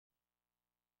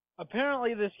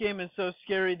Apparently this game is so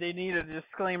scary they need a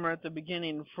disclaimer at the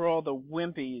beginning for all the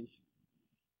wimpies.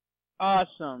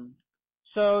 Awesome.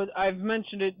 So I've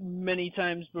mentioned it many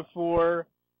times before.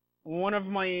 One of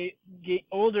my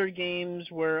older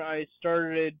games where I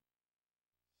started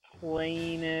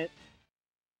playing it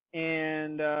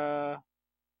and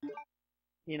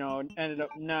ended up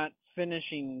not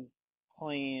finishing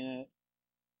playing it.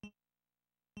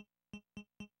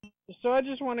 So I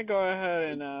just want to go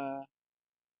ahead and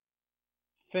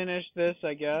finish this,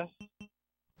 I guess.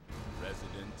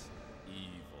 Resident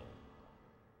Evil.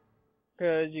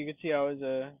 Because you can see I was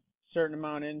a certain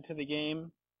amount into the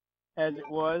game as it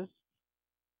was.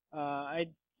 I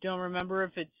don't remember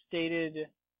if it stated,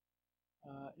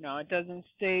 no, it doesn't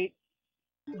state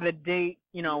the date,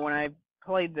 when I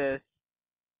played this.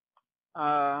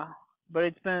 But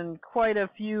it's been quite a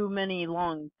few, many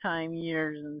long time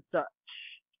years and such.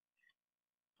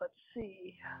 Let's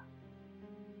see.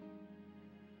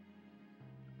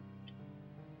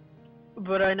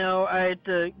 But I know I had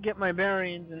to get my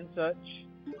bearings and such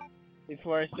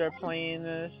before I start playing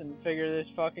this and figure this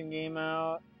fucking game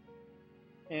out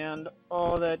and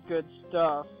all that good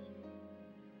stuff.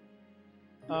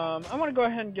 I want to go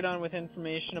ahead and get on with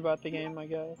information about the game, I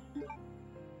guess.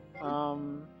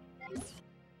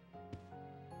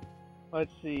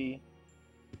 Let's see.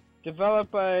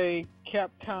 Developed by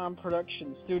Capcom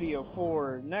Production Studio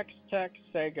 4, Next Tech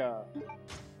Sega.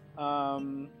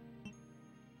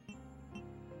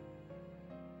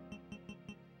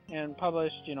 And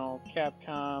published,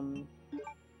 Capcom,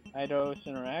 Eidos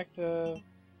Interactive,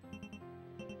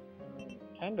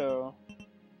 Nintendo.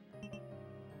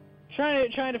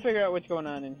 Trying to figure out what's going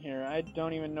on in here. I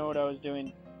don't even know what I was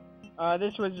doing.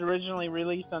 This was originally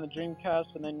released on the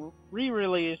Dreamcast and then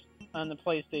re-released on the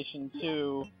PlayStation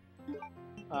 2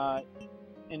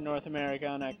 in North America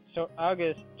on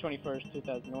August 21st,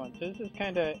 2001. So this is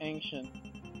kind of ancient.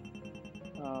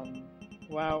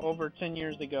 Wow, over 10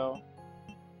 years ago.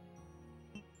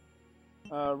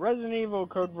 Resident Evil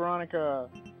Code Veronica,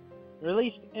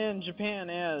 released in Japan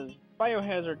as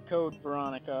Biohazard Code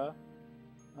Veronica,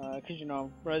 because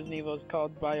Resident Evil is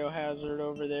called Biohazard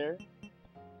over there.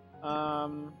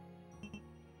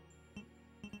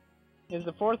 Is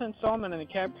the fourth installment in the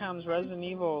Capcom's Resident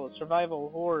Evil Survival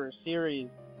Horror series,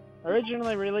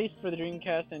 originally released for the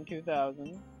Dreamcast in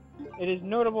 2000. It is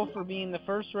notable for being the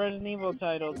first Resident Evil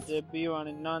title to debut on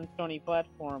a non-Sony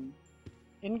platform.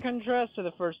 In contrast to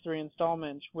the first three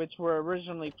installments, which were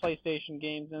originally PlayStation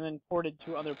games and then ported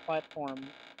to other platforms,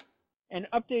 an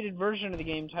updated version of the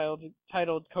game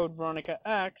titled Code Veronica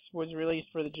X was released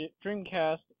for the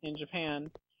Dreamcast in Japan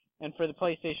and for the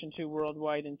PlayStation 2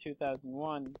 worldwide in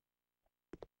 2001.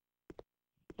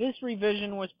 This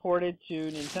revision was ported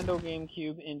to Nintendo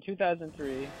GameCube in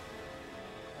 2003.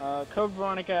 Code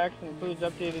Veronica X includes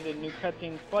updated and new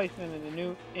cutscenes spliced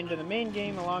into the main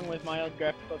game along with mild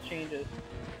graphical changes.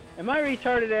 And my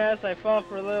retarded ass, I fell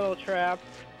for a little trap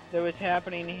that was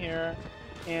happening here,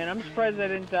 and I'm surprised I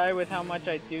didn't die with how much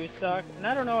I do suck. And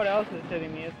I don't know what else is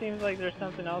hitting me. It seems like there's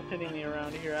something else hitting me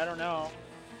around here. I don't know.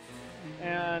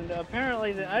 And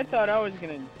apparently, I thought I was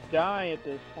gonna die at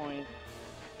this point.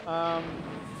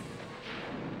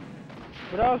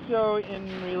 But also in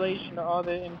relation to all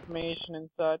the information and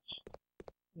such,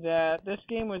 that this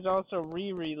game was also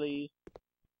re-released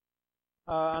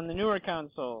on the newer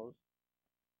consoles.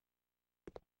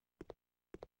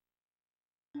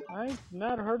 I've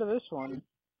not heard of this one.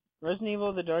 Resident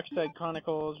Evil The Dark Side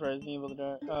Chronicles, Resident Evil The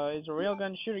Dark, is a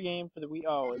railgun shooter game for the Wii.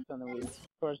 Oh, it's on the Wii. Of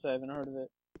course I haven't heard of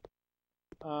it.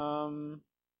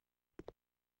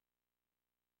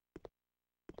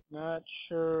 Not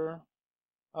sure.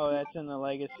 Oh, that's in the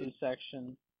Legacy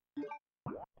section.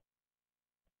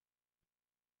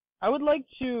 I would like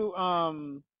to,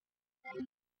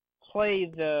 play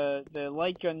the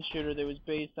light gun shooter that was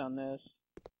based on this.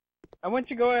 I went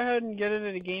to go ahead and get it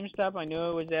at a GameStop I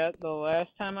knew it was at the last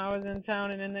time I was in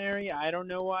town and in the area. I don't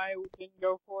know why I didn't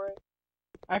go for it.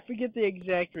 I forget the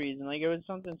exact reason. Like, it was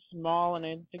something small and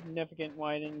insignificant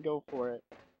why I didn't go for it.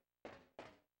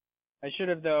 I should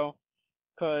have, though,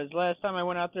 because last time I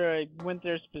went out there, I went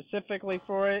there specifically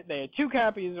for it. They had 2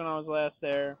 copies when I was last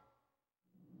there.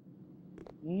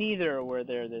 Neither were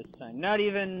there this time. Not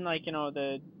even, like,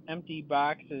 the empty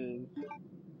boxes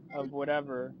of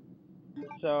whatever.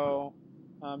 So,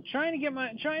 I'm trying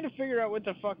to figure out what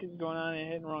the fuck is going on and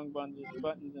hitting wrong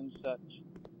buttons and such.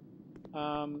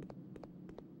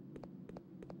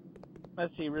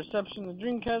 Let's see, reception of the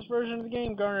Dreamcast version of the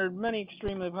game garnered many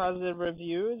extremely positive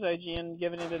reviews. IGN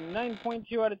giving it a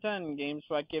 9.2 out of 10,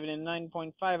 GameSpot giving it a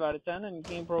 9.5 out of 10, and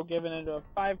GamePro giving it a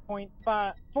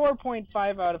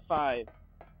 4.5 out of 5.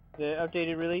 The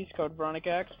updated release, Code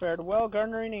Veronica X, fared well,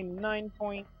 garnering a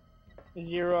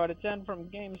 9.0 out of 10 from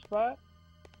GameSpot,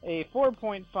 a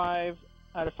 4.5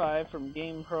 out of 5 from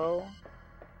GamePro.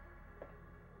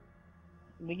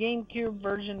 The GameCube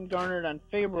version garnered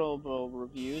unfavorable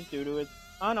reviews due to its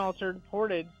unaltered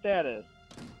ported status.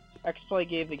 XPlay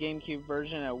gave the GameCube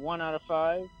version a 1 out of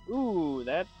 5. Ooh,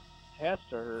 that has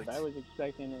to hurt. I was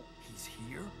expecting it. He's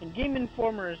here? In Game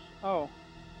Informer's... Oh.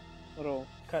 Little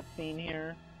cutscene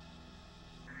here.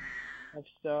 Of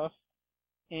stuff.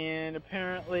 And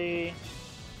apparently...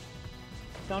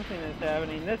 something is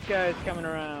happening. This guy's coming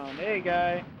around. Hey,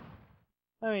 guy.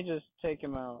 Let me just take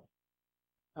him out.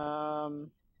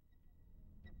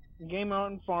 Game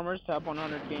Informer's Top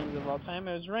 100 Games of All Time.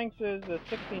 It was ranked as the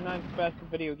 69th best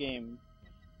video game.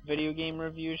 Video Game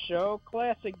Review Show.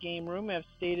 Classic Game Room have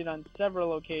stated on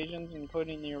several occasions,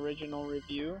 including the original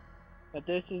review, that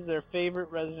this is their favorite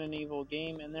Resident Evil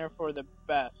game and therefore the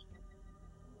best.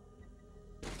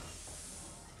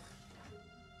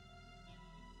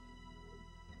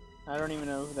 I don't even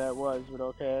know who that was, but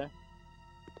okay.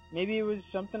 Maybe it was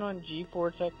something on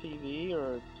G4 Tech TV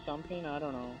or something, I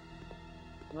don't know.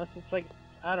 Unless it's like,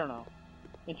 I don't know.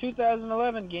 In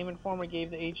 2011, Game Informer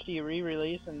gave the HD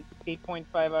re-release an 8.5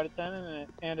 out of 10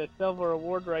 and a silver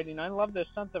award rating. I love the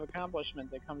sense of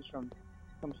accomplishment that comes from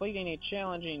completing a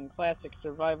challenging classic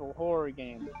survival horror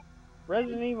game.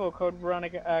 Resident Evil Code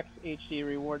Veronica X HD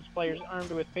rewards players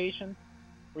armed with patience,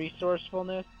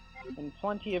 resourcefulness, and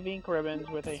plenty of ink ribbons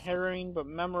with a harrowing but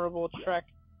memorable trek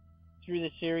through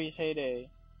the series' heyday.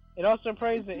 It also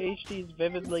praised the HD's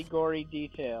vividly gory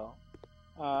detail.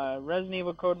 Resident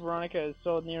Evil Code Veronica has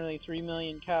sold nearly 3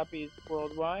 million copies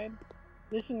worldwide.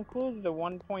 This includes the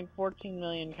 1.14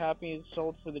 million copies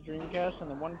sold for the Dreamcast and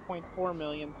the 1.4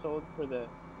 million sold for the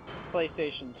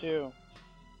PlayStation 2.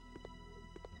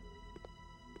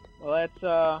 Well,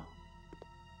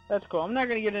 that's cool. I'm not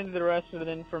going to get into the rest of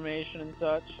the information and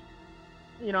such.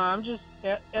 You know, I'm just,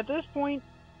 at this point,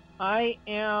 I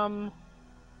am,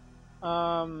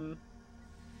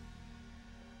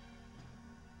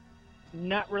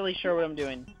 not really sure what I'm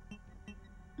doing.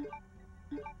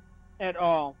 At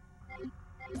all.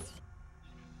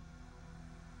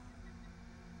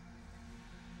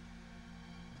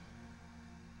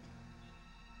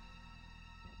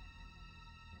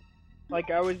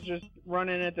 Like, I was just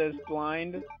running at this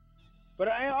blind. But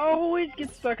I always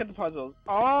get stuck at the puzzles.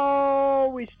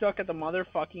 Always stuck at the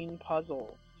motherfucking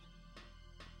puzzles.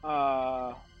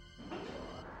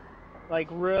 Like,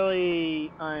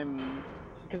 really,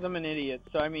 because I'm an idiot.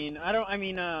 So, I mean,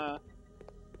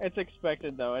 it's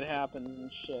expected, though. It happens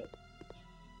and shit.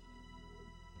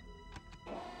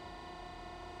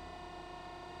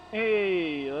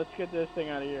 Hey, let's get this thing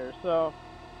out of here. So,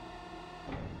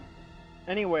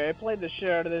 anyway, I played the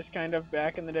shit out of this kind of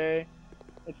back in the day.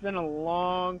 It's been a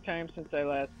long time since I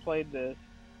last played this.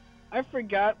 I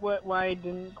forgot why I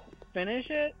didn't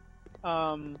finish it.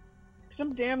 'Cause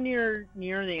I'm damn near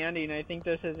the ending. I think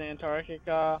this is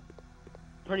Antarctica.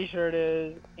 Pretty sure it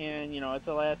is, and you know, it's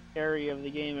the last area of the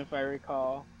game if I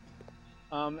recall.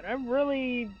 And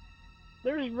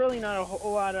there's really not a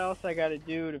whole lot else I gotta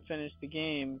do to finish the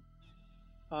game.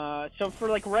 So for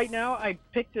like right now, I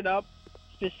picked it up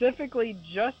specifically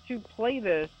just to play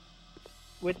this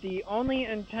with the only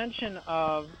intention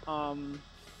of,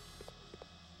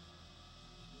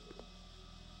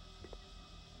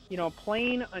 you know,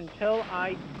 playing until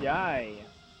I die.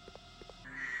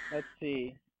 Let's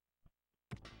see.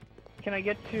 Can I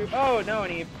get to... Oh, no,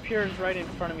 and he appears right in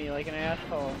front of me like an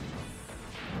asshole.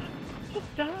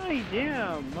 Just die,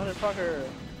 damn, motherfucker.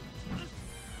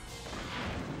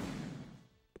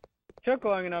 Took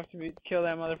long enough to kill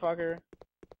that motherfucker.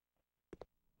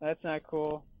 That's not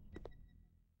cool.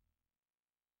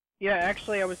 Yeah,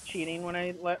 actually, I was cheating when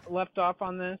I left off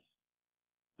on this.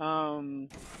 Because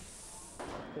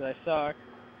I suck.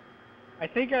 I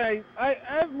think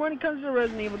when it comes to a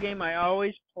Resident Evil game, I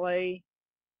always play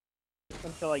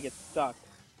until I get stuck.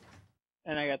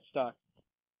 And I got stuck.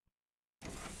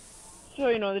 So,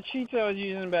 you know, the cheats I was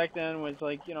using back then was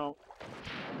like, you know,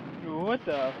 what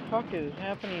the fuck is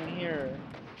happening here?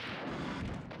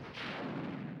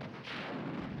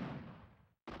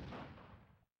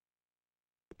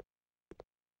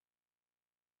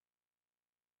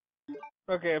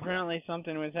 Okay, apparently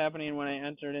something was happening when I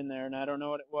entered in there, and I don't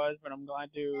know what it was, but I'm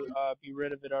glad to be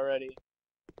rid of it already.